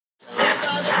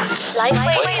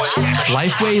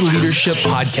Lifeway Leadership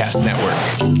Podcast Network.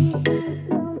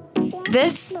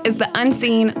 This is the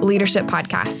Unseen Leadership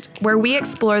Podcast, where we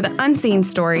explore the unseen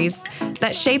stories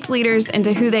that shaped leaders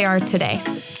into who they are today.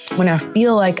 When I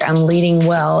feel like I'm leading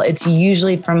well, it's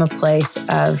usually from a place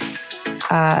of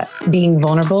being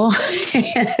vulnerable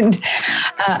and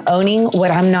owning what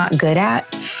I'm not good at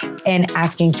and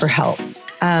asking for help.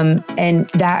 And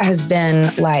that has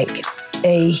been like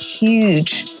a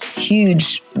huge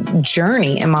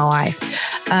journey in my life.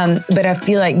 But I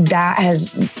feel like that has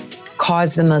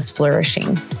caused the most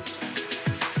flourishing.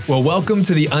 Well, welcome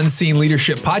to the Unseen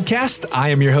Leadership Podcast. I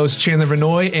am your host, Chandler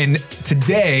Vanoy, and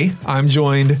today I'm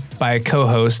joined by a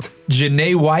co-host,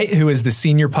 Janae White, who is the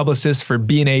Senior Publicist for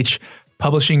B&H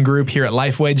Publishing Group here at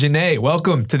Lifeway. Janae,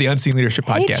 welcome to the Unseen Leadership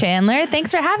Podcast. Hey, Chandler. Thanks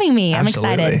for having me. Absolutely.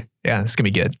 I'm excited. Yeah, this is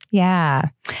going to be good. Yeah.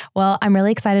 Well, I'm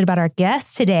really excited about our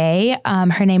guest today.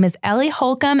 Her name is Ellie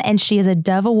Holcomb, and she is a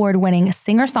Dove Award-winning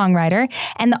singer-songwriter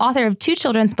and the author of 2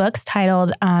 children's books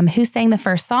titled Who Sang the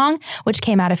First Song, which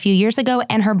came out a few years ago,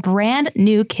 and her brand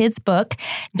new kids book,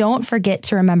 Don't Forget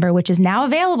to Remember, which is now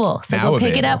available. So go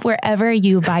pick it up wherever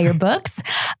you buy your books.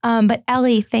 But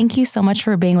Ellie, thank you so much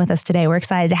for being with us today. We're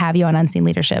excited to have you on Unseen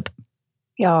Leadership.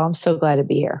 Y'all, I'm so glad to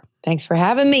be here. Thanks for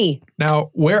having me.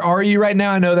 Now, where are you right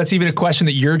now? I know that's even a question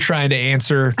that you're trying to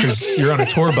answer because you're on a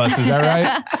tour bus. Is that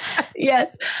right?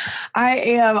 Yes, I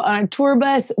am on a tour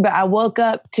bus, but I woke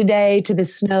up today to the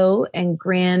snow in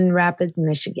Grand Rapids,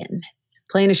 Michigan,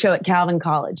 playing a show at Calvin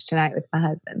College tonight with my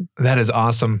husband. That is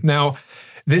awesome. Now,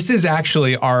 this is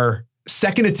actually our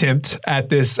second attempt at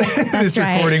this this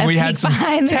recording. We had some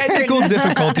technical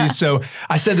difficulties. So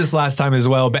I said this last time as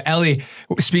well. But Ellie,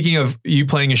 speaking of you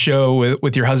playing a show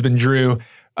with your husband, Drew,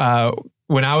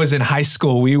 when I was in high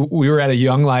school, we were at a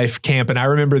Young Life camp, and I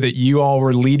remember that you all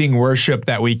were leading worship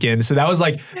that weekend. So that was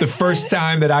like the first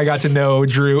time that I got to know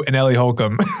Drew and Ellie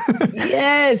Holcomb.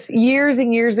 Yes, years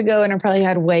and years ago, and I probably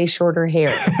had way shorter hair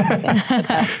at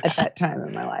that time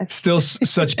in my life. Still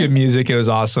such good music. It was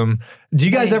awesome. Do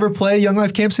you guys ever play Young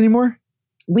Life camps anymore?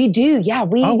 We do. Yeah.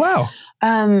 Oh, wow.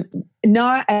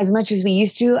 Not as much as we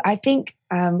used to. I think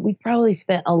we've probably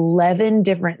spent 11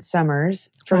 different summers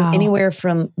from anywhere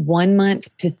from 1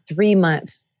 month to 3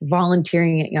 months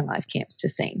volunteering at Young Life camps to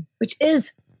sing, which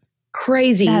is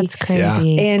crazy. That's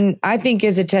crazy. Yeah. And I think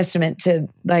is a testament to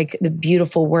like the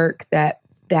beautiful work that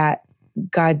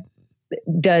God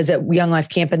does at Young Life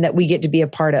Camp and that we get to be a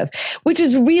part of, which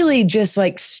is really just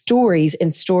like stories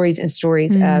and stories and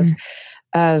stories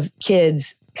of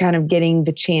kids kind of getting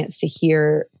the chance to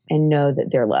hear and know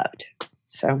that they're loved.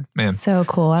 So, man, so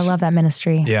cool. I love that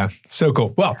ministry. Yeah, so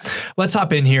cool. Well, let's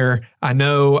hop in here. I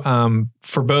know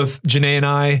for both Janae and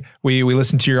I, we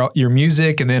listen to your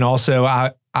music, and then also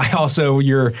I also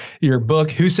your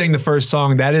book, Who Sang the First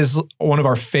Song. That is one of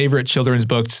our favorite children's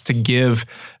books to give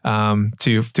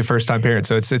to first time parents.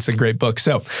 So it's a great book.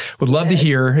 So would love to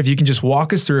hear if you can just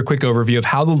walk us through a quick overview of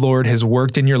how the Lord has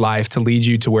worked in your life to lead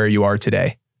you to where you are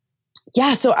today.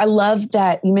 Yeah. So I love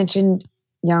that you mentioned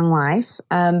Young Life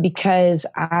because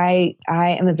I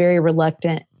am a very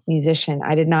reluctant musician.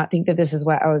 I did not think that this is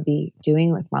what I would be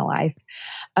doing with my life.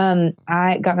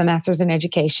 I got my master's in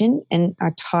education, and I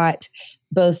taught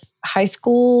both high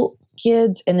school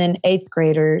kids and then 8th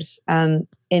graders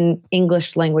in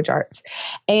English language arts.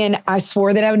 And I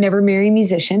swore that I would never marry a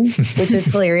musician, which is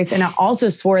hilarious. And I also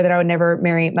swore that I would never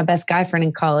marry my best guy friend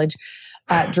in college,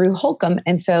 Drew Holcomb.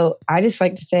 And so I just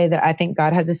like to say that I think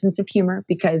God has a sense of humor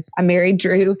because I married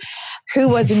Drew, who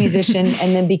was a musician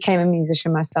and then became a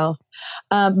musician myself.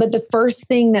 But the first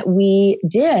thing that we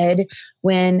did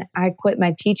when I quit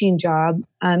my teaching job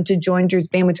to join Drew's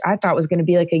band, which I thought was going to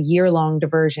be like a year-long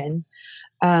diversion.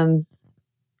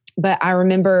 But I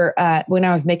remember when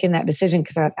I was making that decision,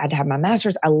 because I'd had my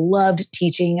master's, I loved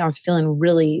teaching. I was feeling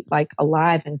really like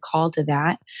alive and called to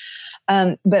that.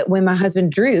 But when my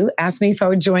husband Drew asked me if I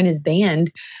would join his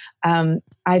band,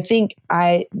 I think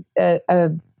a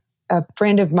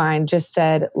friend of mine just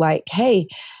said like, hey,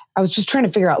 I was just trying to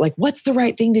figure out like, what's the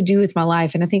right thing to do with my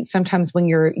life? And I think sometimes when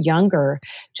you're younger,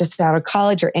 just out of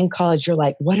college or in college, you're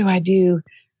like, what do I do?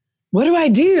 What do I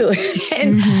do?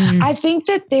 And I think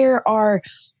that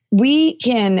we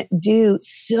can do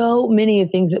so many of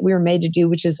things that we were made to do,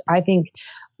 which is, I think,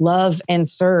 love and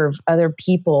serve other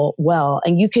people well.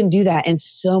 And you can do that in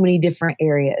so many different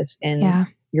areas in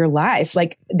your life.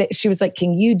 Like she was like,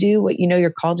 can you do what you know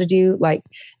you're called to do, like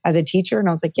as a teacher? And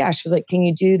I was like, yeah. She was like, can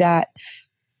you do that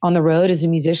on the road as a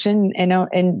musician?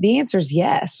 And the answer is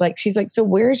yes. Like, she's like, so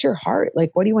where's your heart?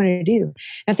 Like, what do you want to do?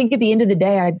 And I think at the end of the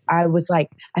day, I was like,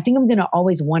 I think I'm going to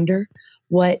always wonder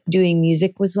what doing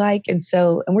music was like. And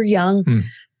we're young.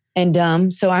 and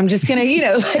dumb. So I'm just going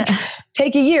to, like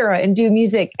take a year and do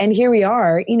music. And here we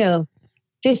are,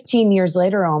 15 years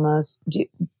later, almost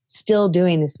still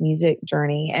doing this music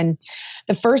journey. And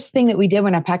the first thing that we did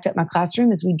when I packed up my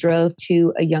classroom is we drove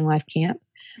to a Young Life camp.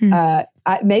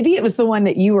 Maybe it was the one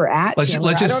that you were at. Let's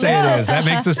just say it is. That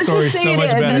makes the story so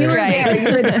much better.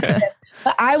 That's right.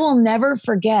 But I will never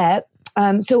forget.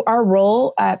 So our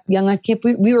role at Young Life Camp,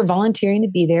 we were volunteering to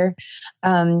be there.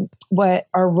 What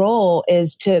our role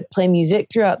is to play music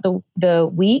throughout the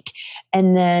week,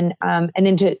 and then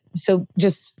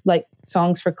just like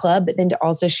songs for club, but then to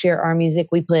also share our music.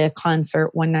 We play a concert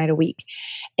one night a week,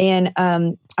 and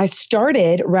I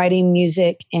started writing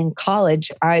music in college.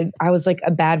 I was like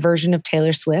a bad version of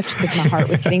Taylor Swift because my heart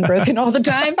was getting broken all the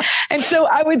time, and so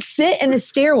I would sit in the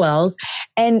stairwells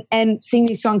and sing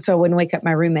these songs so I wouldn't wake up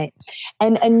my roommate.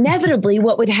 And inevitably,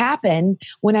 what would happen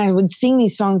when I would sing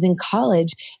these songs in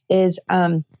college is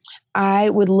I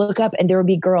would look up and there would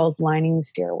be girls lining the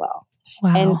stairwell.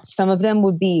 Wow. And some of them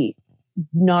would be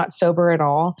not sober at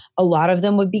all. A lot of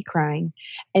them would be crying.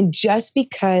 And just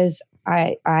because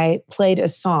I played a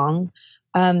song,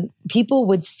 people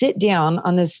would sit down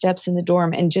on those steps in the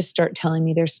dorm and just start telling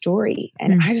me their story.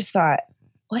 And I just thought,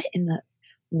 what in the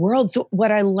world? So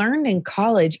what I learned in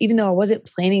college, even though I wasn't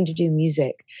planning to do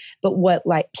music, but what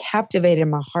like captivated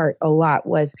my heart a lot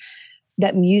was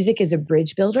that music is a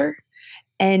bridge builder.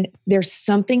 And there's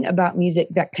something about music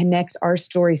that connects our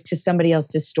stories to somebody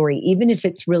else's story, even if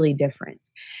it's really different.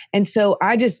 And so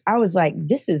I was like,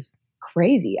 this is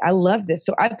crazy. I love this.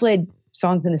 So I played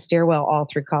songs in the stairwell all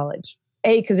through college.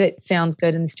 A, because it sounds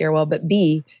good in the stairwell, but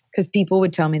B, because people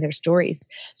would tell me their stories.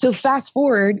 So fast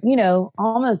forward,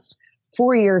 almost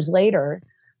 4 years later,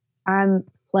 I'm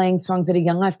playing songs at a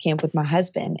Young Life camp with my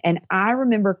husband. And I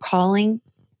remember calling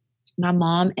my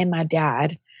mom and my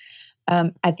dad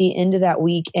at the end of that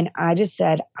week. And I just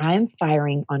said, I'm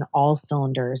firing on all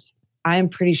cylinders. I'm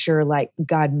pretty sure like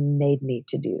God made me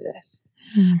to do this.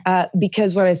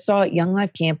 Because what I saw at Young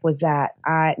Life Camp was that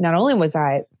not only was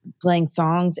I playing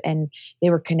songs and they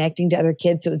were connecting to other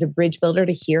kids, so it was a bridge builder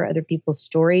to hear other people's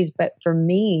stories. But for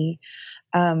me,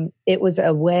 it was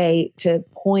a way to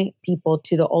point people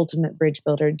to the ultimate bridge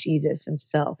builder, Jesus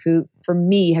himself, who for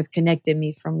me has connected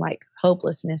me from like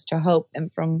hopelessness to hope,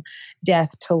 and from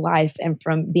death to life, and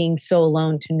from being so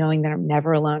alone to knowing that I'm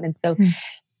never alone. And so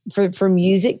for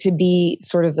music to be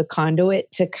sort of the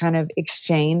conduit to kind of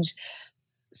exchange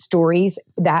stories,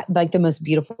 that like the most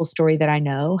beautiful story that I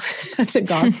know, the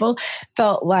gospel,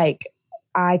 felt like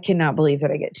I cannot believe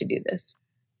that I get to do this.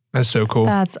 That's so cool.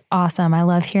 That's awesome. I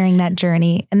love hearing that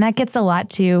journey. And that gets a lot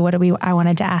to I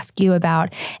wanted to ask you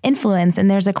about influence. And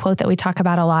there's a quote that we talk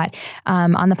about a lot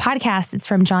on the podcast. It's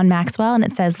from John Maxwell, and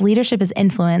it says, leadership is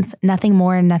influence, nothing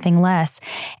more and nothing less.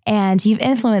 And you've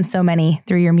influenced so many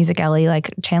through your music, Ellie,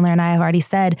 like Chandler and I have already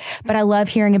said. But I love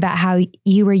hearing about how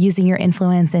you were using your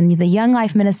influence in the Young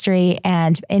Life ministry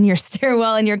and in your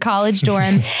stairwell in your college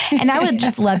dorm. And I would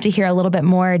just love to hear a little bit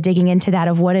more digging into that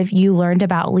of what have you learned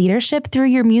about leadership through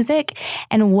your music,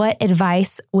 and what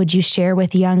advice would you share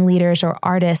with young leaders or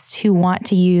artists who want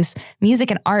to use music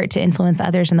and art to influence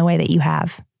others in the way that you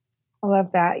have? I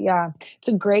love that. Yeah, it's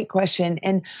a great question.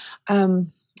 And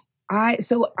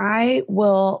I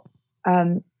will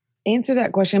answer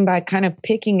that question by kind of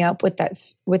picking up with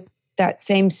that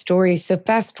same story. So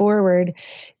fast forward,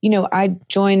 I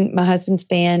joined my husband's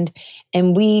band,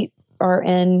 and we are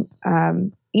in,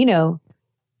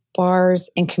 bars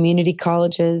and community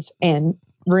colleges and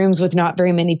rooms with not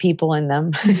very many people in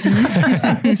them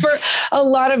for a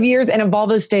lot of years, and a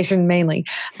Volvo station mainly,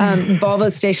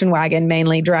 Volvo station wagon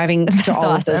mainly, driving to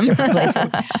all of those different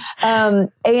places.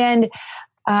 And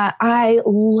I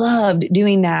loved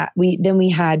doing that. We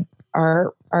had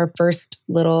our first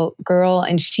little girl,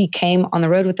 and she came on the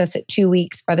road with us at 2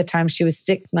 weeks. By the time she was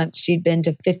 6 months, she'd been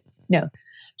to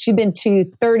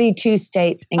 32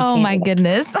 states and Canada. My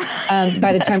goodness.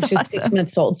 By the time she was 6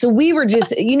 months old. So we were just,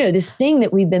 this thing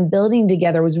that we've been building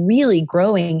together was really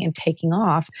growing and taking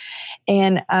off.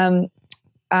 And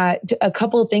a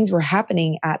couple of things were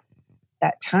happening at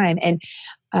that time. And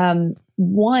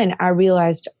one, I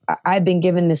realized I've been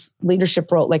given this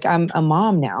leadership role, like I'm a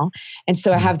mom now. And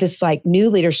so I have this like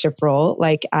new leadership role,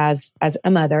 like as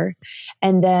a mother.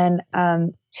 And then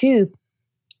two,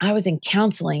 I was in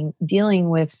counseling, dealing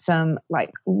with some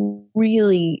like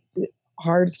really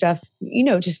hard stuff,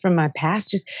 just from my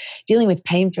past, just dealing with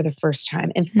pain for the first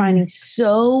time and finding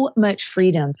so much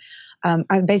freedom.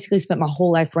 I basically spent my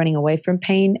whole life running away from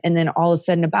pain. And then all of a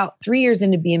sudden, about 3 years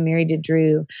into being married to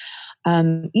Drew,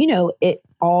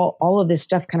 all of this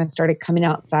stuff kind of started coming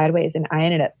out sideways, and I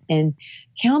ended up in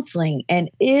counseling, and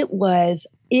it was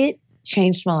it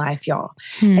changed my life, y'all.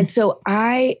 And so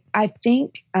I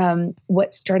think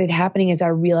what started happening is I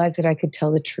realized that I could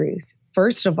tell the truth,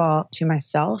 first of all, to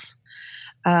myself.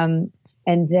 And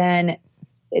then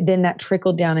that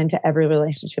trickled down into every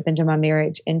relationship, into my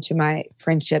marriage, into my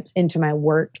friendships, into my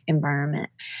work environment.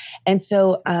 And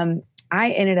so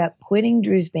I ended up quitting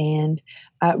Drew's band,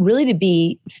 really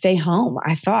to stay home.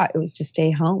 I thought it was to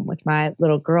stay home with my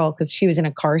little girl because she was in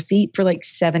a car seat for like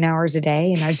 7 hours a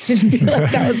day. And I just didn't feel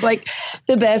like that was like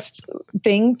the best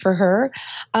thing for her.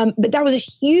 But that was a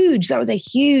huge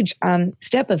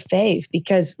step of faith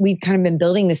because we've kind of been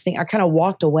building this thing. I kind of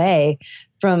walked away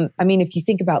from, if you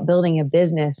think about building a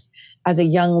business as a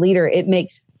young leader, it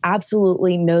makes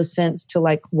absolutely no sense to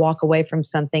like walk away from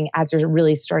something as you're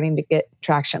really starting to get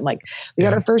traction. Like we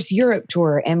got our first Europe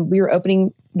tour and we were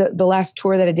opening the last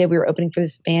tour that I did, we were opening for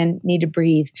this band Need to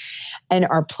Breathe, and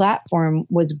our platform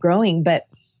was growing. But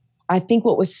I think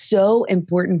what was so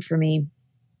important for me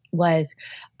was,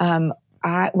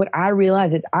 what I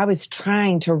realized is I was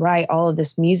trying to write all of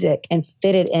this music and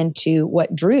fit it into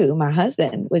what Drew, my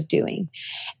husband, was doing.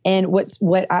 And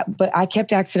but I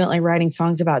kept accidentally writing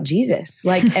songs about Jesus.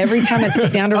 Like every time I'd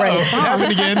sit down to write a song,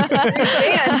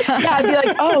 I'd be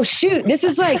like, oh shoot, this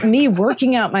is like me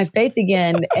working out my faith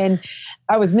again. And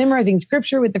I was memorizing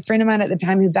scripture with a friend of mine at the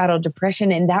time who battled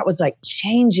depression. And that was like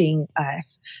changing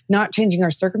us, not changing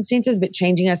our circumstances, but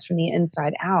changing us from the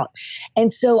inside out.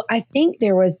 And so I think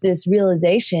there was this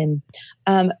realization,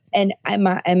 and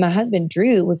my husband,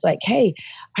 Drew, was like, hey,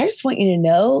 I just want you to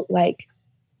know, like,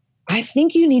 I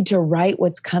think you need to write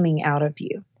what's coming out of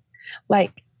you.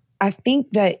 Like, I think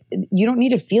that you don't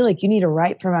need to feel like you need to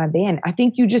write for my band. I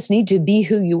think you just need to be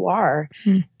who you are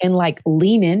and like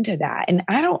lean into that. And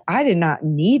I did not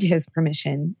need his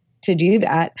permission to do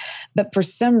that. But for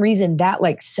some reason that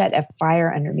like set a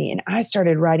fire under me. And I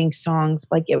started writing songs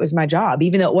like it was my job,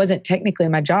 even though it wasn't technically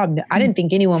my job. I didn't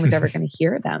think anyone was ever going to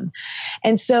hear them.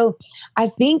 And so I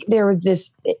think there was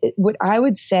this, what I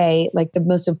would say, like the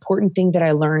most important thing that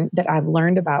I've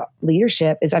learned about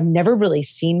leadership is I've never really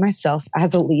seen myself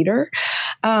as a leader.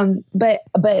 But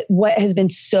what has been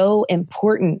so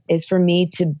important is for me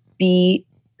to be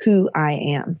who I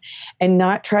am and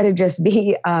not try to just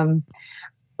be,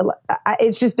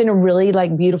 it's just been a really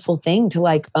like beautiful thing to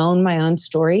like own my own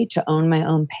story, to own my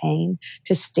own pain,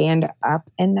 to stand up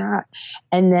in that,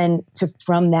 and then to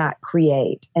from that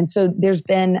create. And so there's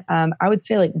been, I would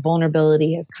say like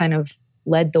vulnerability has kind of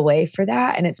led the way for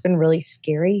that. And it's been really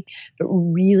scary, but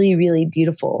really, really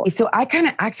beautiful. So I kind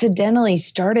of accidentally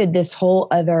started this whole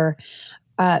other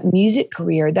music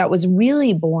career that was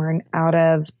really born out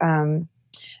of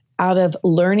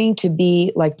learning to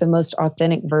be like the most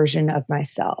authentic version of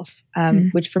myself,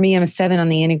 which for me, I'm a 7 on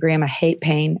the Enneagram. I hate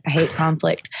pain. I hate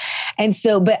conflict. And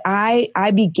so, but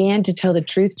I began to tell the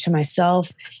truth to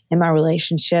myself in my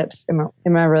relationships,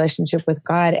 in my relationship with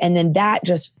God. And then that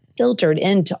just filtered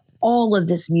into all of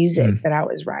this music that I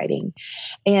was writing.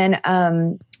 And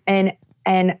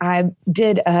I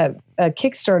did a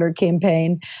Kickstarter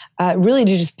campaign, really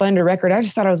to just fund a record. I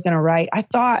just thought I was going to write. I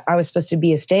thought I was supposed to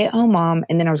be a stay-at-home mom,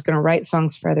 and then I was going to write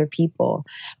songs for other people.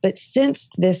 But since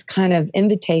this kind of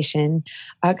invitation,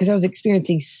 because I was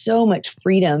experiencing so much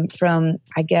freedom from,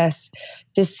 I guess,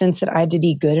 this sense that I had to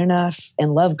be good enough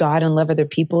and love God and love other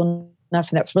people enough,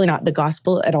 and that's really not the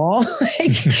gospel at all.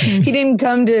 Like,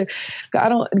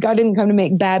 God didn't come to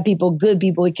make bad people good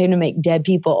people. He came to make dead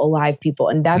people alive people,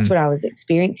 and that's what I was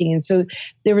experiencing. And so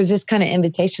there was this kind of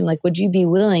invitation, like, would you be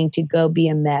willing to go be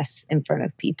a mess in front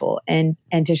of people and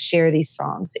to share these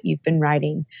songs that you've been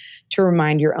writing to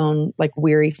remind your own like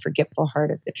weary, forgetful heart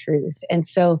of the truth? And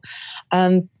so,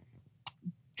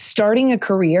 starting a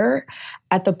career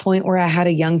at the point where I had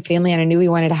a young family and I knew we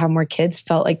wanted to have more kids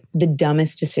felt like the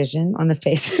dumbest decision on the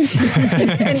face of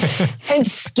the and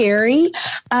scary.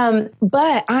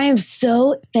 But I am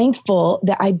so thankful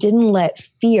that I didn't let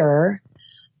fear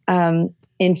make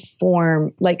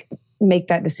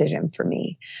that decision for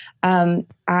me. I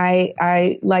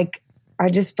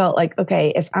just felt like,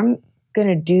 okay, if I'm going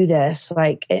to do this,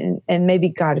 like, and maybe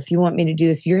God, if you want me to do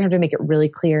this, you're going to have to make it really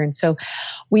clear. And so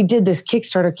we did this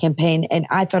Kickstarter campaign, and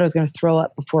I thought I was going to throw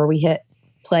up before we hit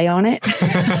play on it.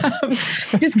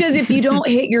 Just because if you don't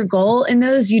hit your goal in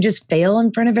those, you just fail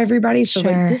in front of everybody. So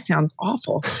Sure. Like, this sounds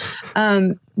awful.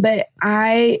 But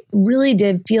I really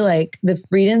did feel like the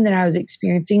freedom that I was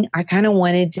experiencing, I kind of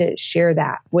wanted to share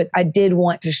that I did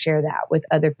want to share that with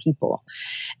other people.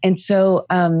 And so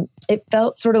it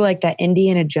felt sort of like that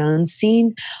Indiana Jones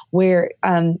scene where,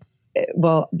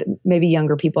 well, maybe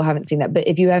younger people haven't seen that, but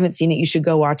if you haven't seen it, you should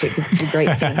go watch it because it's a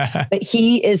great scene. But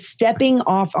he is stepping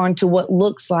off onto what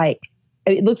looks like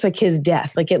it looks like his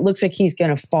death. Like it looks like he's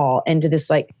going to fall into this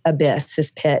like abyss,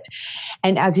 this pit.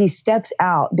 And as he steps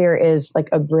out, there is like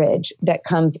a bridge that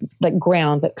comes, like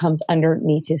ground that comes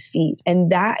underneath his feet.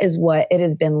 And that is what it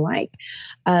has been like,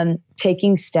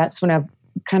 taking steps when I've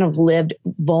kind of lived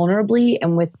vulnerably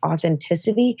and with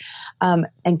authenticity,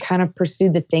 and kind of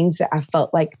pursued the things that I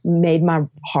felt like made my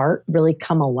heart really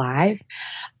come alive.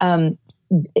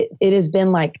 It has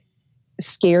been like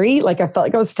scary. Like I felt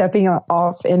like I was stepping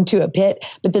off into a pit,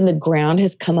 but then the ground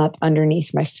has come up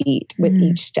underneath my feet with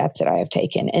each step that I have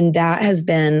taken. And that has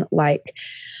been like,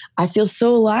 I feel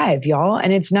so alive, y'all.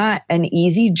 And it's not an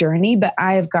easy journey, but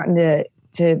I have gotten to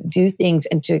do things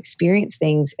and to experience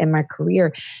things in my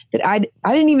career that I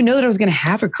didn't even know that I was going to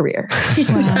have a career.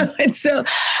 Wow. And so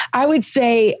I would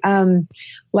say,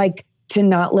 like to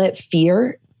not let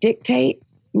fear dictate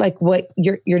like what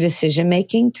your decision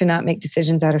making, to not make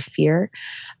decisions out of fear.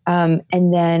 And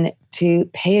then to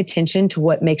pay attention to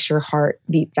what makes your heart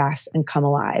beat fast and come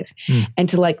alive, and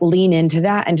to like lean into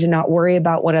that and to not worry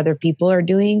about what other people are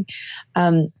doing.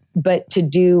 But to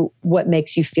do what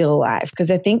makes you feel alive. Cause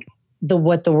I think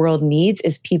what the world needs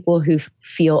is people who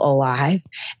feel alive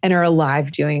and are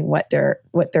alive doing what they're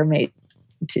made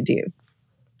to do.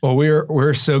 Well,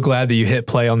 we're so glad that you hit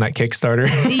play on that Kickstarter.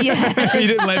 Yes. You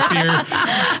didn't let fear.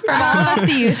 From all of us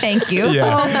to you, thank you.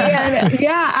 Yeah. Oh, man.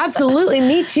 Yeah, absolutely.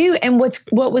 Me too. And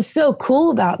what was so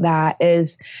cool about that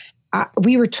is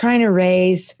we were trying to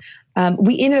raise,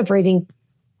 we ended up raising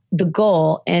the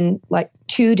goal in like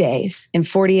 2 days, in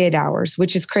 48 hours,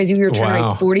 which is crazy. We were trying to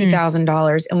raise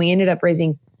 $40,000 and we ended up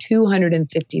raising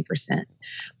 250%,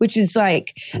 which is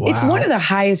like, it's one of the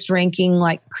highest ranking,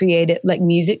 like creative, like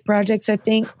music projects, I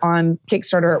think, on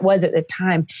Kickstarter. It was at the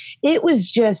time. It was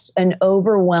just an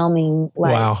overwhelming,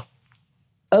 like,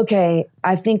 okay,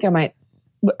 I think I'm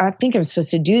supposed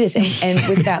to do this. And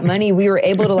with that money, we were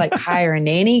able to like hire a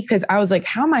nanny. Cause I was like,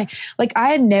 how am I, like, I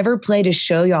had never played a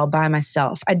show, y'all, by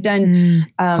myself. I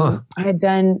had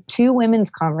done 2 women's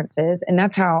conferences, and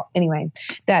that's how, anyway,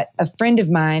 that a friend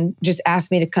of mine just asked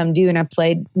me to come do, and I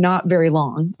played not very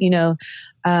long, you know?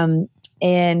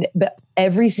 But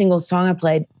every single song I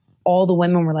played, all the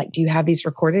women were like, do you have these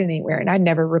recorded anywhere? And I'd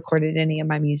never recorded any of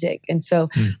my music. And so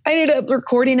I ended up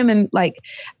recording them, and like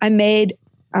I made,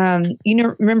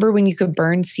 remember when you could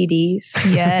burn CDs?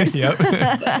 Yes.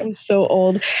 I'm so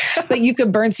old, but you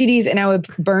could burn CDs, and I would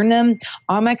burn them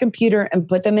on my computer and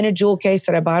put them in a jewel case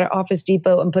that I bought at Office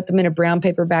Depot and put them in a brown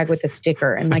paper bag with a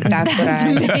sticker. And like, that's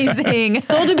amazing.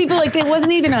 Told to people, like, it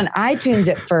wasn't even on iTunes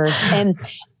at first.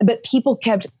 But people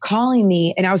kept calling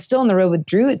me, and I was still on the road with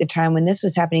Drew at the time when this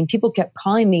was happening. People kept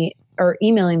calling me or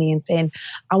emailing me and saying,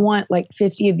 I want like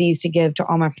 50 of these to give to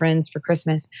all my friends for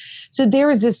Christmas. So there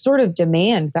was this sort of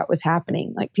demand that was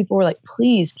happening. Like people were like,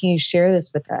 please, can you share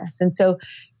this with us? And so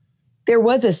there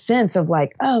was a sense of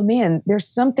like, oh man, there's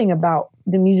something about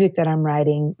the music that I'm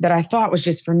writing that I thought was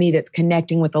just for me that's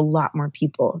connecting with a lot more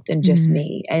people than just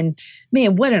me. And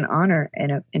man, what an honor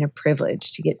and a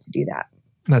privilege to get to do that.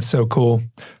 That's so cool.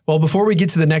 Well, before we get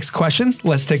to the next question,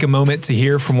 let's take a moment to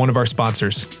hear from one of our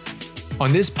sponsors.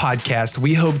 On this podcast,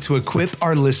 we hope to equip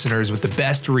our listeners with the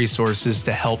best resources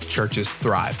to help churches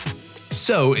thrive.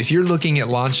 So if you're looking at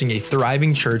launching a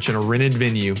thriving church in a rented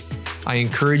venue, I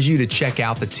encourage you to check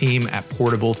out the team at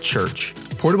Portable Church.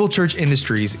 Portable Church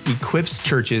Industries equips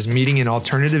churches meeting in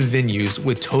alternative venues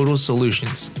with total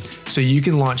solutions so you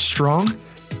can launch strong,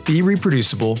 be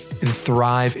reproducible, and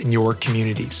thrive in your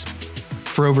communities.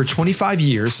 For over 25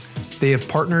 years, they have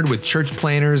partnered with church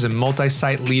planners and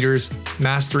multi-site leaders,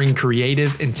 mastering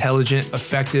creative, intelligent,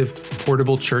 effective,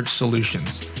 portable church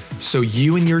solutions. So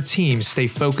you and your team stay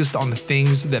focused on the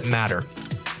things that matter,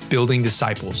 building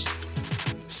disciples.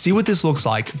 See what this looks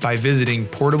like by visiting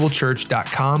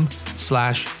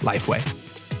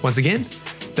portablechurch.com/Lifeway. Once again,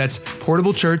 that's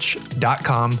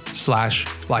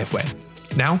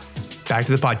portablechurch.com/Lifeway. Now, back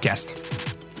to the podcast.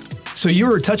 So you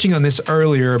were touching on this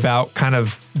earlier about kind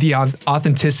of the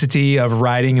authenticity of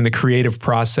writing and the creative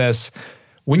process.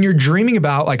 When you're dreaming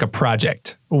about like a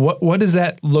project, what does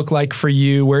that look like for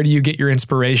you? Where do you get your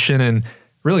inspiration? And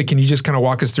really, can you just kind of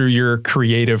walk us through your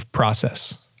creative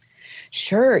process?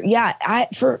 Sure. Yeah.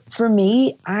 For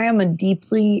me, I am a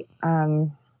deeply,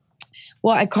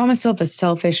 I call myself a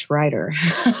selfish writer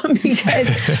because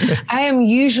I am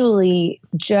usually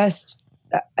just,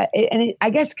 I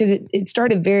guess because it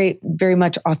started very, very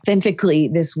much authentically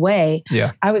this way.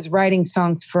 Yeah. I was writing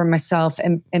songs for myself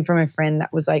and for my friend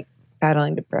that was like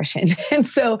battling depression. And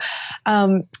so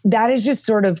that has just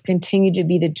sort of continued to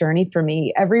be the journey for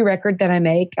me. Every record that I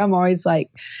make, I'm always like,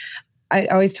 I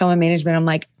always tell my management, I'm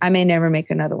like, I may never make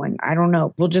another one. I don't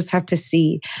know. We'll just have to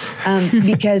see.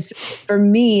 Because for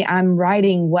me, I'm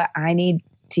writing what I need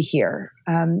to hear.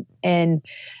 And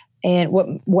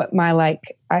what my, like,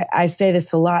 I say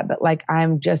this a lot, but like,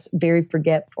 I'm just very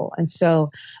forgetful. And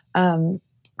so,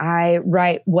 I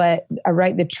write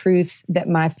the truths that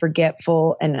my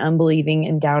forgetful and unbelieving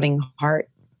and doubting heart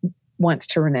wants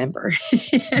to remember.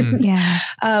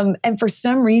 And for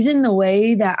some reason, the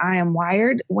way that I am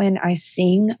wired, when I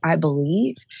sing, I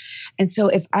believe. And so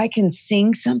if I can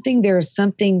sing something, there is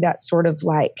something that sort of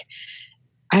like,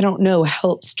 I don't know,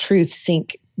 helps truth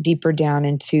sink deeper down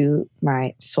into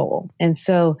my soul. And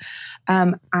so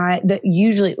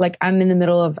usually, like, I'm in the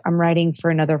middle of, I'm writing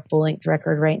for another full-length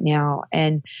record right now.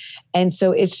 And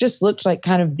so it's just looked like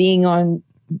kind of being on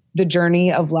the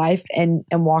journey of life and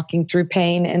walking through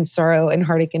pain and sorrow and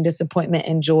heartache and disappointment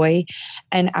and joy.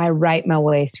 And I write my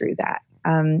way through that.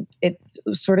 It's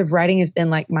sort of, writing has been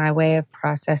like my way of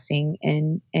processing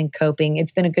and coping.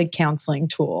 It's been a good counseling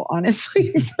tool,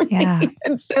 honestly, for me.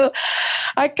 And so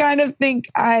I kind of think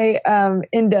I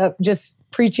end up just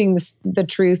preaching the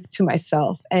truth to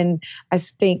myself. And I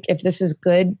think if this is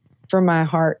good for my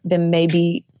heart, then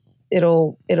maybe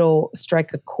it'll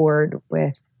strike a chord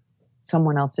with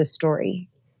someone else's story.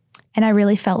 And I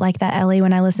really felt like that, Ellie,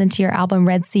 when I listened to your album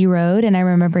Red Sea Road, and I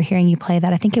remember hearing you play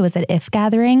that. I think it was at If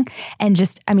Gathering. And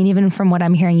just, I mean, even from what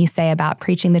I'm hearing you say about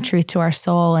preaching the truth to our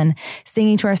soul and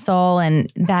singing to our soul,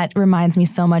 and that reminds me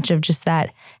so much of just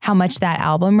that, how much that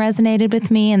album resonated with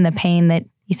me and the pain that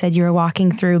you said you were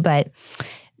walking through, but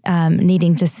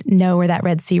needing to know where that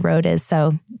Red Sea Road is.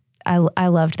 So I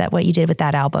loved that, what you did with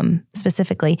that album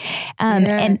specifically.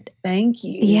 And thank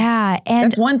you. Yeah.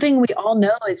 And that's one thing we all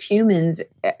know as humans,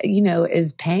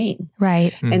 is pain.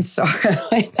 Right. And sorrow.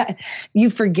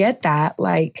 You forget that.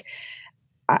 Like,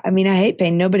 I mean, I hate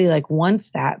pain. Nobody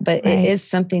wants that, but it is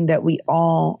something that we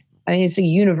all, it's a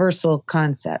universal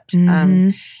concept. Mm-hmm.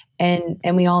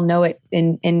 And we all know it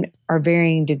in our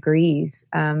varying degrees.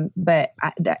 But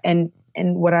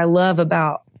what I love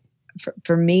about,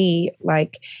 for me,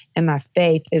 like, in my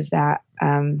faith, is that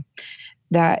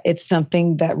that it's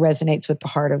something that resonates with the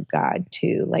heart of God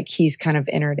too. Like, He's kind of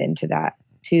entered into that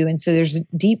too. And so there's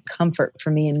deep comfort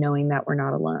for me in knowing that we're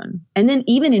not alone. And then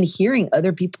even in hearing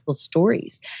other people's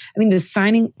stories. I mean, the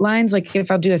signing lines, like if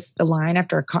I'll do a line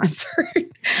after a concert,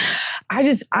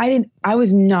 I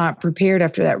was not prepared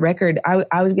after that record.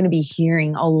 I was going to be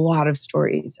hearing a lot of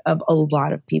stories of a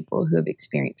lot of people who have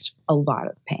experienced a lot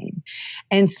of pain.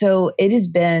 And so it has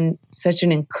been such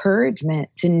an encouragement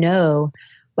to know,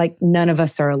 like, none of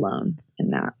us are alone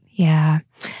in that. Yeah.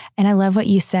 And I love what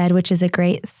you said, which is a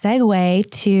great segue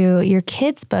to your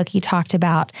kids' book. You talked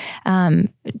about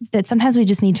that sometimes we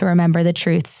just need to remember the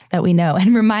truths that we know,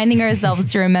 and reminding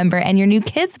ourselves to remember. And your new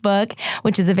kids' book,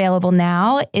 which is available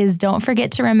now, is Don't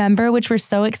Forget to Remember, which we're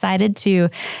so excited to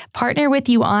partner with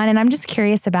you on. And I'm just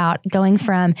curious about going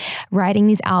from writing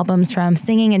these albums, from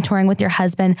singing and touring with your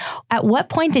husband. At what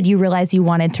point did you realize you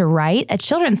wanted to write a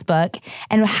children's book?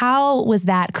 And how was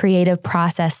that creative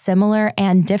process similar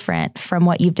and different from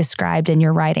what you've described in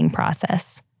your writing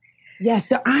process? Yeah,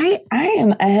 so I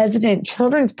am a hesitant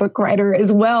children's book writer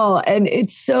as well. And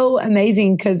it's so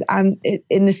amazing because I'm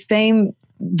in the same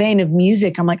vein of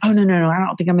music. I'm like, oh, no, I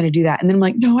don't think I'm going to do that. And then I'm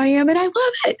like, no, I am. And I love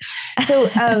it. So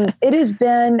it has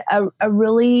been a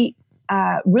really,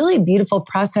 really beautiful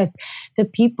process. The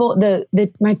people,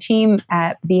 my team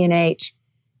at B&H,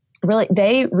 really,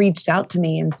 they reached out to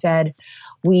me and said,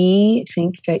 we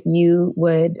think that you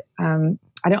would,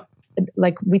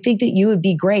 we think that you would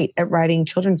be great at writing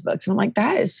children's books. And I'm like,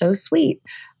 that is so sweet.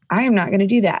 I am not going to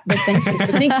do that, but thank you for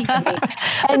thinking of me.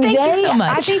 And thank you so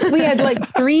much. I think we had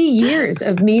 3 years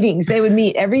of meetings. They would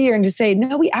meet every year and just say,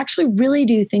 no, we actually really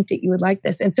do think that you would like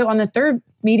this. And so on the third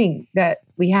meeting that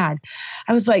we had,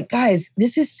 I was like, guys,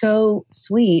 this is so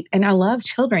sweet. And I love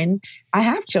children. I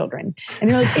have children. And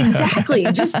they're like, exactly.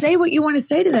 Just say what you want to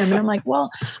say to them. And I'm like,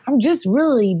 well, I'm just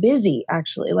really busy,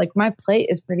 actually. Like, my plate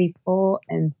is pretty full,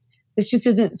 and this just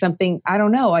isn't something, I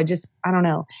don't know. I don't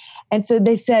know. And so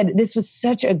they said, this was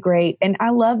such a great, and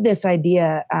I love this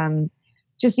idea,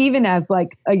 just even as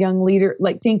like a young leader,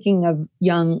 like thinking of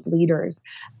young leaders.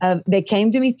 They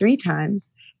came to me 3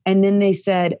 times, and then they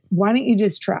said, why don't you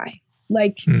just try?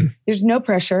 Like, there's no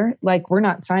pressure. Like, we're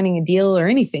not signing a deal or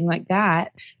anything like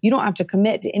that. You don't have to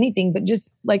commit to anything, but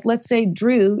just like, let's say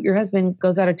Drew, your husband,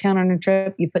 goes out of town on a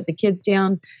trip. You put the kids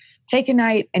down, take a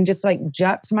night and just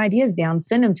jot some ideas down,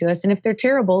 send them to us. And if they're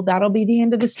terrible, that'll be the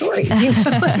end of the story.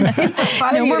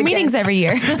 No more meetings every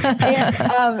year.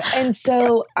 and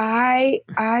so I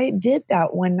did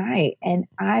that one night, and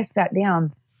I sat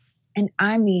down, and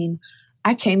I mean,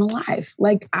 I came alive.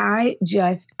 Like I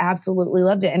just absolutely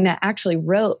loved it. And I actually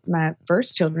wrote my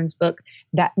first children's book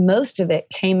that most of it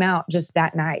came out just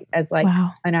that night as like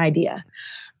an idea.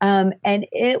 And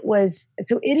it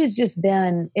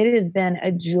has been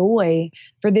a joy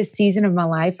for this season of my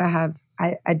life.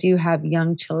 I do have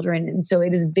young children. And so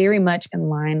it is very much in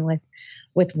line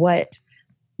with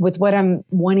what I'm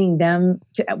wanting them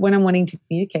to, when I'm wanting to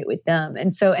communicate with them.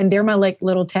 And they're my like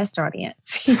little test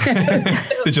audience.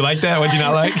 Did you like that? What'd you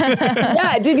not like?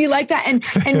 Yeah. Did you like that? And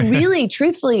really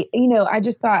truthfully, I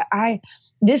just thought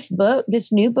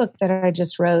this new book that I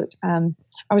just wrote,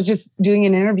 I was just doing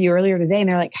an interview earlier today and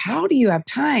they're like, how do you have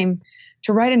time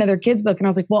to write another kid's book? And I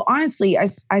was like, well, honestly, I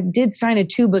did sign a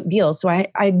 2-book deal. So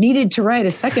I needed to write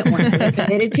a second one because I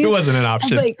committed to. It wasn't an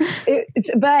option.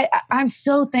 But I'm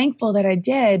so thankful that I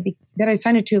did, that I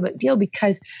signed a 2-book deal,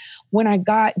 because when I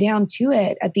got down to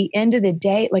it, at the end of the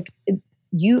day,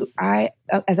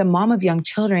 as a mom of young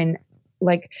children,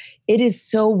 like it is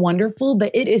so wonderful,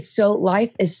 but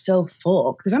life is so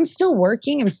full because I'm still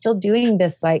working. I'm still doing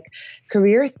this like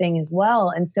career thing as well.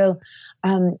 And so,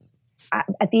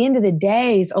 at the end of the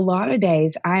days, a lot of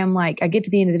days, I get to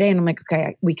the end of the day and I'm like,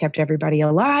 okay, we kept everybody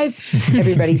alive.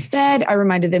 Everybody's fed. I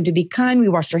reminded them to be kind. We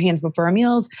washed our hands before our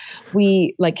meals.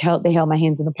 They held my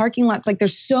hands in the parking lots. Like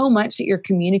there's so much that you're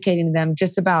communicating to them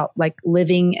just about like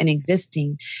living and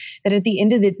existing, that at the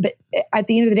end of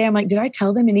the day, I'm like, did I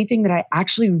tell them anything that I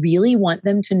actually really want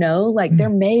them to know? Like they're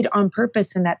made on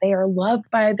purpose and that they are loved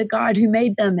by the God who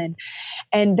made them,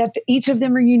 and that each of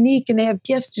them are unique and they have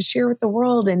gifts to share with the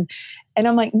world. And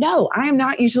I'm like, no, I am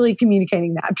not usually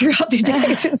communicating that throughout the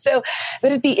days. And so,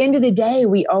 but at the end of the day,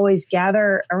 we always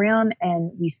gather around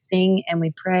and we sing and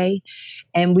we pray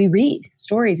and we read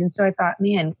stories. And so I thought,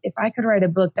 man, if I could write a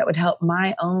book that would help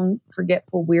my own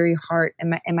forgetful, weary heart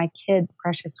and my kids'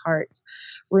 precious hearts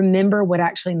remember what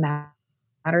actually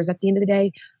matters at the end of the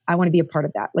day, I want to be a part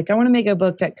of that. Like I want to make a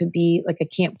book that could be like a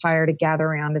campfire to gather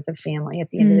around as a family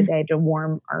at the end of the day, to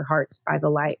warm our hearts by the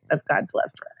light of God's love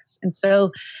for us. And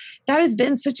so that has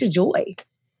been such a joy.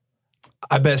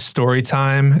 I bet story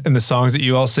time and the songs that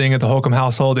you all sing at the Holcomb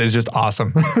household is just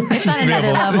awesome. It's on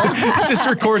another level. Just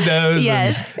record those.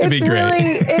 Yes. It'd be great.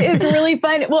 It's really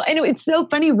fun. Well, and it's so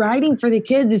funny. Writing for the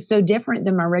kids is so different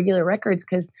than my regular records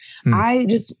because I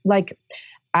just like,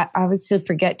 I would still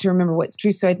forget to remember what's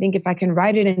true. So I think if I can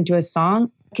write it into a song,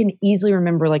 I can easily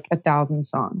remember like 1,000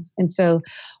 songs. And so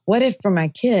what if for my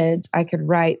kids, I could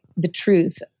write the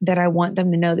truth that I want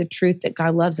them to know, the truth that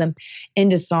God loves them,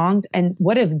 into songs? And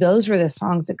what if those were the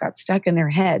songs that got stuck in their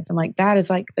heads? I'm like, that is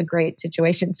like a great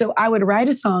situation. So I would write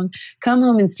a song, come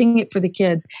home and sing it for the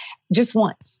kids just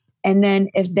once. And then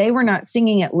if they were not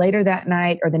singing it later that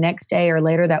night or the next day or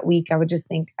later that week, I would just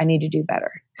think I need to do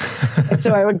better. And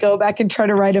so I would go back and try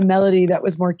to write a melody that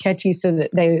was more catchy so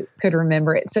that they could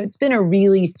remember it. So it's been a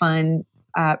really fun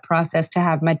process to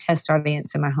have my test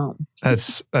audience in my home.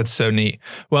 That's so neat.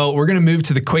 Well, we're going to move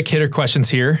to the quick hitter questions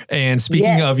here. And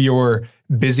speaking of your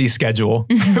busy schedule,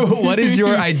 what is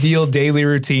your ideal daily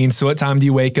routine? So what time do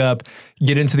you wake up,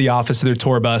 get into the office of their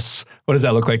tour bus? What does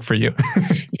that look like for you?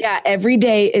 Yeah, every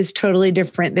day is totally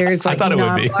different. There's like not a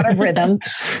lot of rhythm.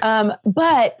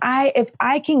 But if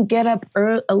I can get up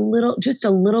just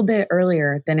a little bit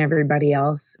earlier than everybody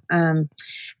else, and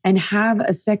have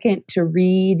a second to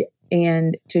read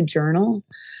and to journal,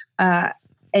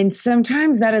 and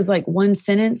sometimes that is like one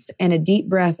sentence and a deep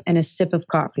breath and a sip of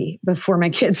coffee before my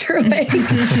kids are awake.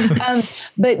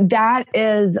 But that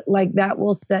is like, that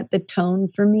will set the tone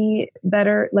for me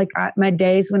better. Like my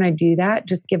days when I do that,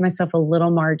 just give myself a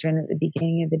little margin at the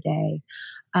beginning of the day.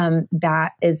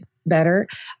 That is better.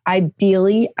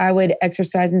 Ideally, I would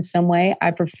exercise in some way.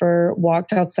 I prefer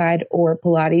walks outside or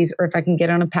Pilates, or if I can get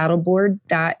on a paddleboard,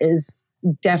 that is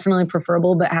definitely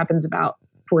preferable, but happens about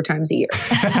 4 times a year.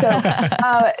 So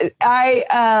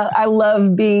I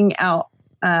love being out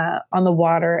on the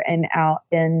water and out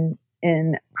in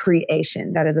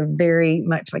creation. That is a very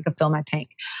much like a fill my tank.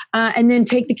 And then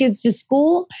take the kids to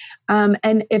school.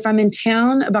 And if I'm in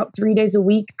town about 3 days a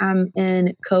week, I'm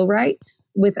in co-writes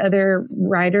with other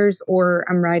writers, or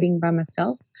I'm writing by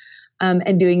myself.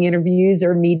 And doing interviews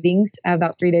or meetings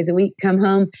about 3 days a week. Come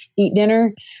home, eat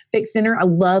dinner, fix dinner. I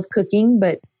love cooking,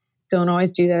 but don't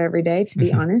always do that every day, to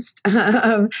be honest.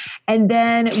 And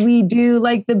then we do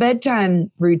like the bedtime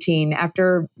routine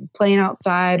after playing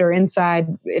outside or inside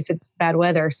if it's bad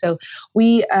weather. So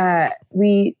we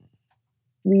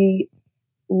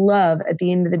love at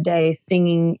the end of the day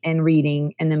singing and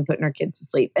reading and then putting our kids to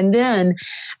sleep. And then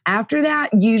after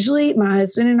that, usually my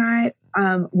husband and I,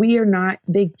 we are not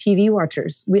big TV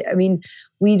watchers.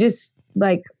 We just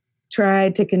like, try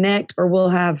to connect, or we'll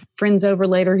have friends over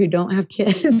later who don't have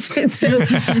kids. And so,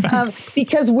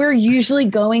 because we're usually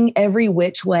going every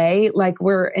which way, like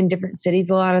we're in different cities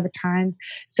a lot of the times.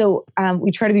 So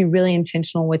we try to be really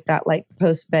intentional with that, like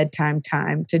post bedtime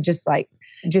time to just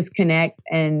connect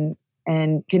and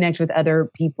connect with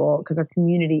other people, because our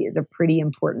community is a pretty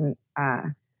important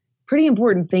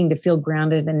thing to feel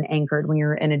grounded and anchored when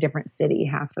you're in a different city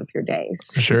half of your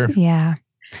days. For sure. Yeah.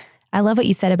 I love what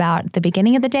you said about the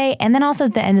beginning of the day, and then also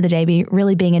at the end of the day,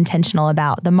 really being intentional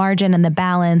about the margin and the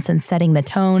balance and setting the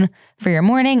tone for your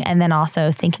morning, and then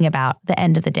also thinking about the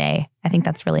end of the day. I think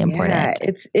that's really important.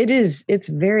 Yeah, it's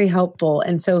very helpful.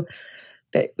 And so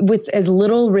with as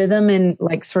little rhythm and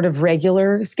like sort of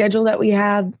regular schedule that we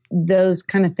have, those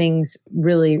kind of things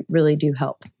really, really do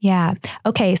help. Yeah.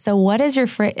 Okay. So what is your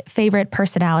favorite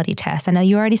personality test? I know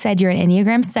you already said you're an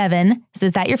Enneagram 7. So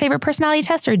is that your favorite personality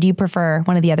test, or do you prefer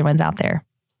one of the other ones out there?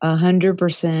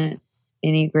 100%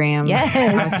 Enneagram. Yes.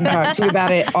 I can talk to you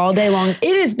about it all day long.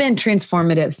 It has been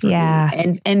transformative for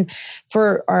me. And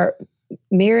for our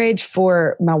marriage,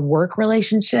 for my work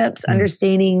relationships,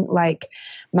 understanding like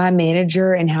my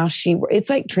manager and how it's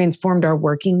like transformed our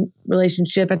working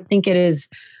relationship. I think it is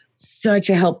such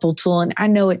a helpful tool. And I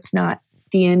know it's not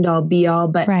the end all be all,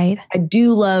 but I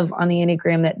do love on the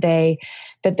Enneagram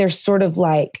that there's sort of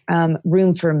like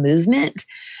room for movement,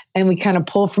 and we kind of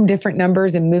pull from different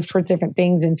numbers and move towards different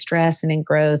things in stress and in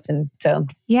growth. And so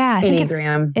I think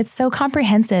it's so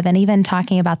comprehensive, and even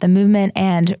talking about the movement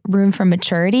and room for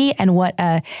maturity and what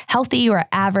a healthy or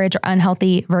average or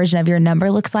unhealthy version of your number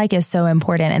looks like is so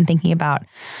important, and thinking about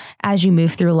as you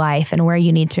move through life and where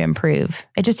you need to improve.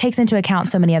 It just takes into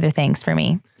account so many other things for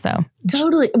me. So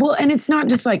totally. Well, and it's not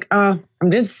just like, I'm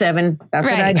just 7. That's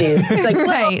what I do. It's like,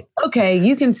 well, okay,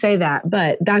 you can say that,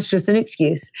 but that's just an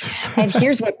excuse. And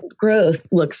here's what growth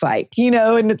looks like,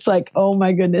 and it's like, oh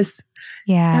my goodness.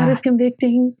 Yeah. That is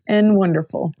convicting and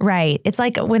wonderful. Right. It's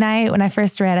like when I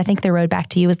first read, I think The Road Back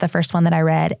to You was the first one that I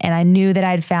read. And I knew that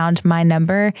I'd found my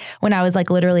number when I was like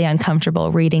literally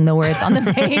uncomfortable reading the words on the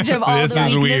page of all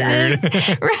the weaknesses.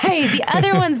 Right. The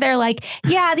other ones, they're like,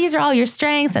 yeah, these are all your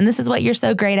strengths and this is what you're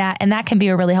so great at. And that can be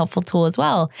a really helpful tool as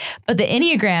well. But the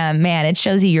Enneagram, man, it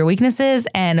shows you your weaknesses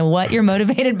and what you're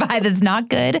motivated by that's not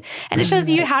good. And it shows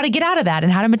you how to get out of that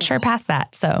and how to mature past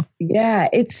that. So yeah,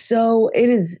 it's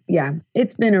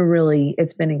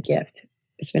been a gift.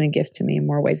 It's been a gift to me in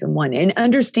more ways than one. And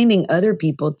understanding other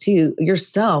people too,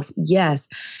 yourself, yes.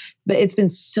 But it's been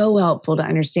so helpful to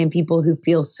understand people who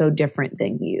feel so different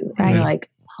than you. Right. And you're like,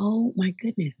 oh my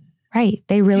goodness. Right.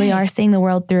 They really are seeing the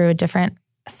world through a different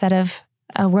set of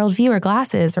worldview or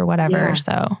glasses or whatever. Yeah.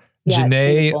 So yeah,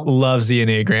 Janae loves the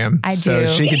Enneagram. I do. So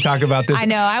she could talk about this. I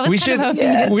know. I was kind of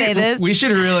hoping you'd say this. We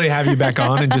should really have you back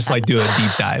on and just like do a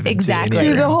deep dive. Exactly.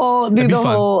 Do the whole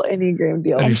Enneagram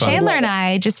deal. And Chandler and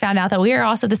I just found out that we are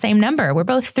also the same number. We're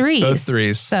both 3s. Both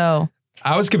 3s. So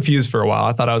I was confused for a while.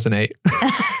 I thought I was an 8.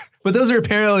 But those are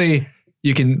apparently,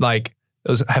 you can like,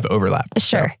 those have overlap.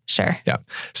 Sure. Yeah.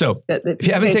 So if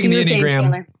you haven't taken the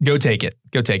Enneagram, go take it.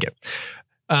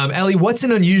 Ellie, what's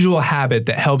an unusual habit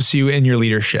that helps you in your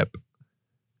leadership?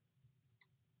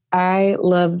 I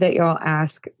love that y'all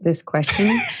ask this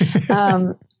question.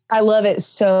 I love it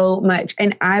so much.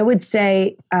 And I would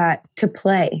say to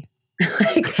play,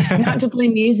 like not to play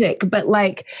music, but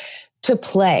like to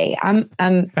play.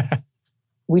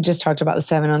 We just talked about the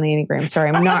 7 on the Enneagram. Sorry,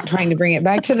 I'm not trying to bring it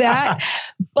back to that.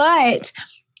 But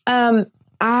I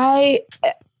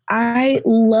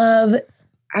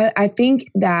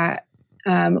think that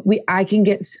I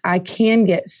can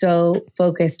get so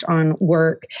focused on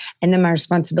work and then my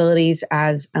responsibilities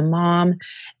as a mom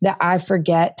that I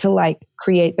forget to like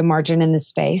create the margin and the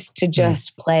space to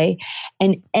just play.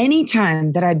 And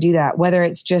anytime that I do that, whether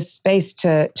it's just space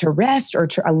to rest or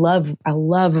I love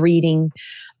reading,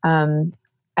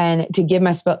 and to give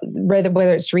myself,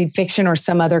 whether it's to read fiction or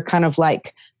some other kind of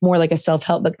like more like a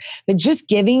self-help book, but just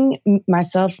giving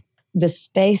myself the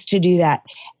space to do that.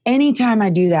 Anytime I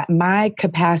do that, my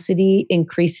capacity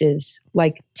increases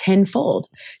like tenfold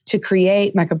to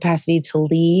create, my capacity to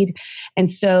lead. And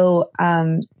so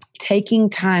taking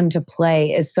time to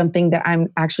play is something that I'm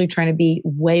actually trying to be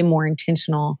way more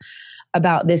intentional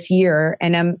about this year.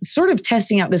 And I'm sort of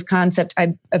testing out this concept.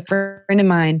 A friend of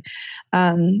mine,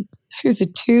 who's a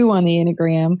 2 on the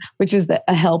Enneagram, which is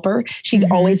a helper. She's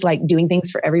always like doing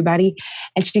things for everybody.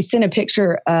 And she sent a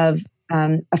picture of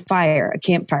a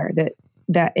campfire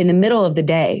that in the middle of the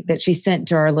day that she sent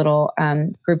to our little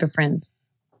group of friends.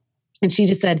 And she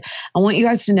just said, I want you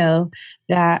guys to know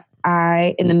that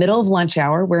in the middle of lunch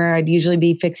hour, where I'd usually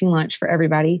be fixing lunch for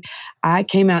everybody, I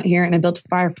came out here and I built a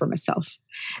fire for myself.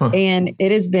 And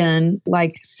it has been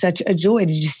like such a joy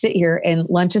to just sit here, and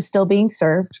lunch is still being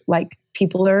served. Like,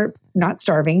 people are not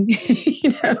starving.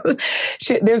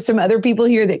 There's some other people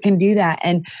here that can do that.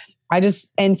 And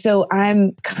so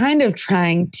I'm kind of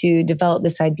trying to develop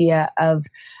this idea of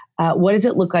what does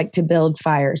it look like to build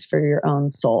fires for your own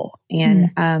soul?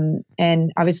 And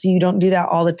obviously you don't do that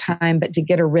all the time, but to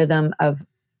get a rhythm of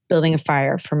building a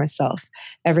fire for myself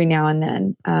every now and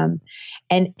then.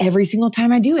 And every single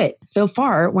time I do it so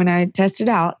far, when I test it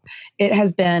out, it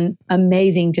has been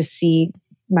amazing to see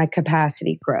my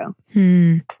capacity grow.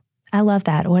 I love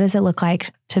that. What does it look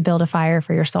like to build a fire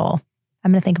for your soul?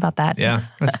 I'm going to think about that. Yeah,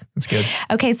 that's good.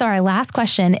 Okay, so our last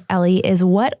question, Ellie, is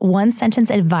what one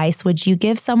sentence advice would you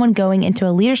give someone going into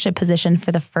a leadership position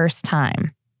for the first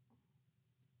time?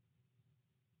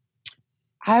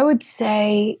 I would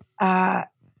say to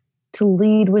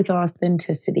lead with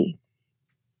authenticity.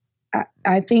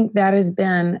 I think that has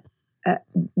been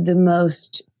the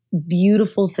most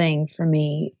beautiful thing for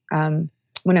me.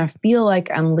 When I feel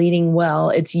like I'm leading well,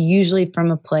 it's usually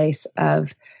from a place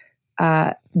of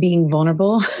being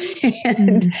vulnerable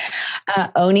and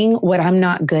owning what I'm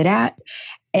not good at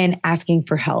and asking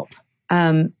for help.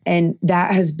 And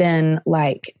that has been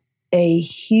like a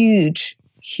huge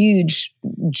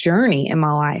journey in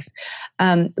my life.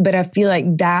 But I feel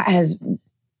like that has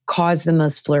caused the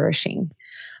most flourishing.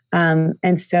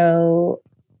 And so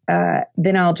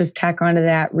then I'll just tack onto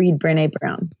that, read Brené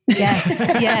Brown. Yes.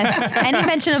 Any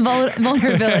mention of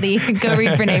vulnerability, go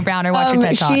read Brené Brown or watch her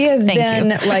TED Talk. She has been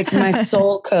like my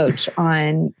soul coach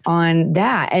on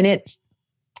that. And it's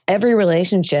every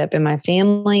relationship in my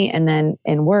family and then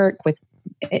in work with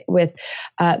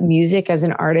music as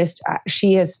an artist.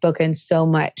 She has spoken so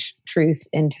much truth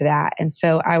into that. And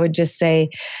so I would just say,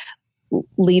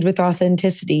 lead with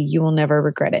authenticity. You will never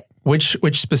regret it. Which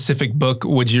specific book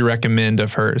would you recommend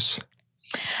of hers?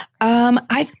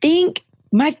 I think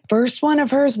my first one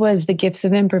of hers was The Gifts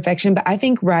of Imperfection, but I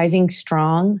think Rising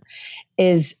Strong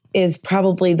is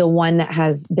probably the one that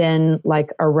has been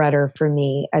like a rudder for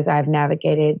me as I've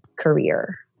navigated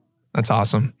career. That's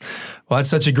awesome. Well, that's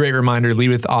such a great reminder. Lead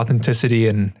with authenticity,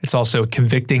 and it's also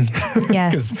convicting.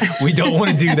 Yes. Because we don't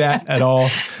want to do that at all.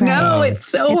 No, it's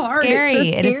so hard. Scary. It's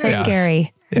so scary. It is so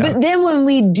scary. Yeah. But then when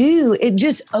we do, it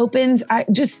just opens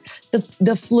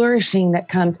the flourishing that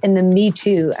comes, and the Me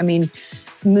Too,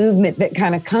 movement that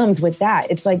kind of comes with that.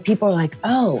 It's like people are like,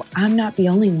 oh, I'm not the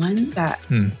only one that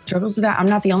struggles with that. I'm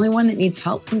not the only one that needs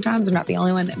help sometimes. I'm not the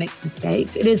only one that makes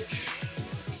mistakes. It is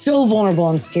so vulnerable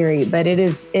and scary, but it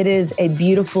is a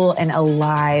beautiful and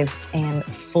alive and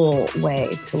full way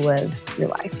to live your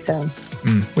life. So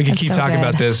we can keep talking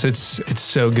about this. It's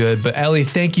so good. But Ellie,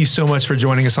 thank you so much for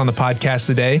joining us on the podcast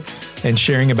today and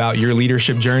sharing about your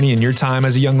leadership journey and your time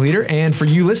as a young leader. And for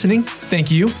you listening, thank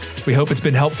you. We hope it's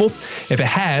been helpful. If it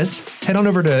has, head on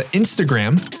over to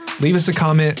Instagram, leave us a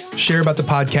comment, share about the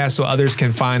podcast so others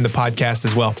can find the podcast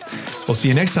as well. We'll see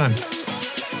you next time.